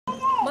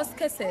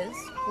cases,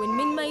 we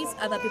minimize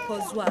other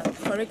people's work.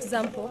 For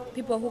example,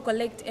 people who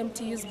collect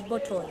empty used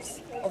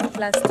bottles of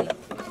plastic.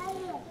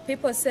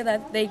 People say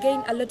that they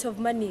gain a lot of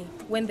money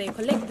when they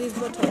collect these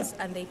bottles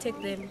and they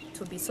take them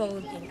to be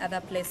sold in other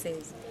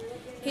places.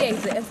 Here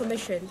is the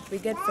information we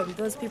get from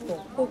those people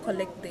who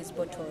collect these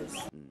bottles.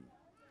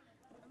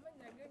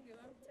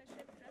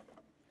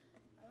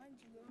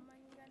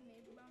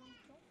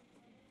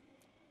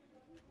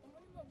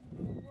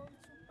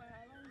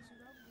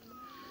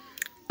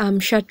 I'm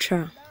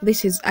Shatra.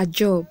 This is a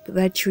job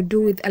that you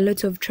do with a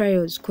lot of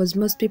trials because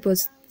most people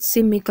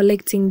see me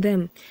collecting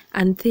them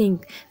and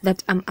think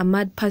that I'm a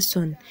mad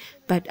person,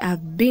 but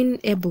I've been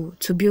able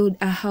to build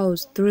a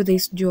house through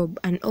this job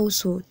and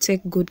also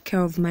take good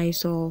care of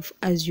myself,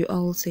 as you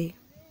all say.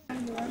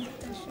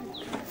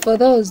 For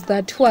those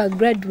that who are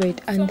graduate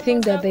and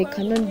think that they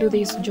cannot do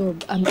this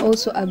job, I'm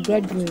also a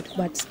graduate,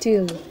 but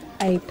still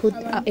I put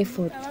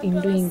effort in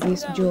doing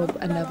this job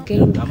and I've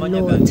gained a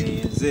lot.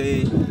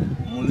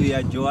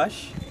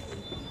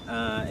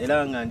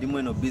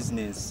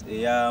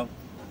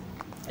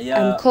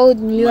 I'm called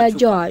Mlia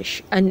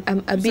Josh and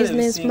I'm a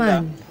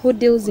businessman who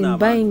deals in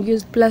buying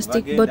used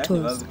plastic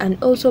bottles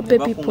and also pay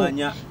people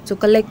to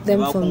collect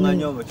them for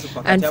me.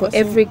 And for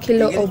every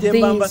kilo of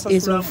these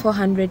is of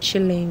 400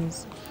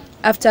 shillings.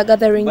 After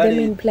gathering them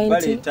in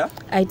plenty,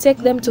 I take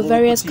them to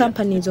various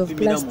companies of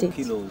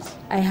plastics.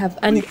 I have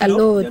earned a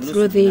lot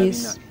through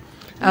this.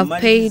 I've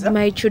paid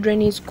my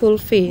children's school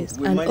fees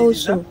and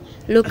also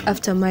look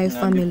after my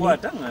family.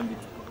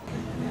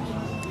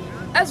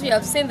 As we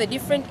have seen the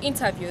different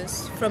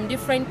interviews from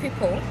different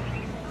people,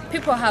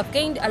 people have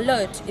gained a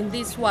lot in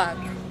this work.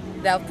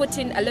 They have put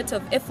in a lot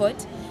of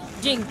effort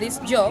doing this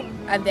job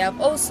and they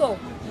have also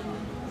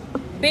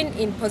been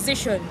in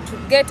position to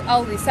get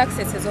all the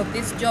successes of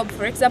this job.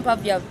 For example,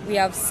 we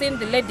have seen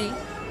the lady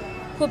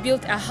who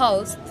built a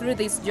house through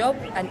this job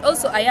and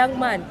also a young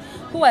man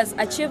who has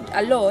achieved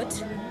a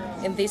lot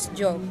in this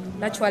job.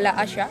 Nachwala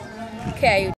Asha, KIU.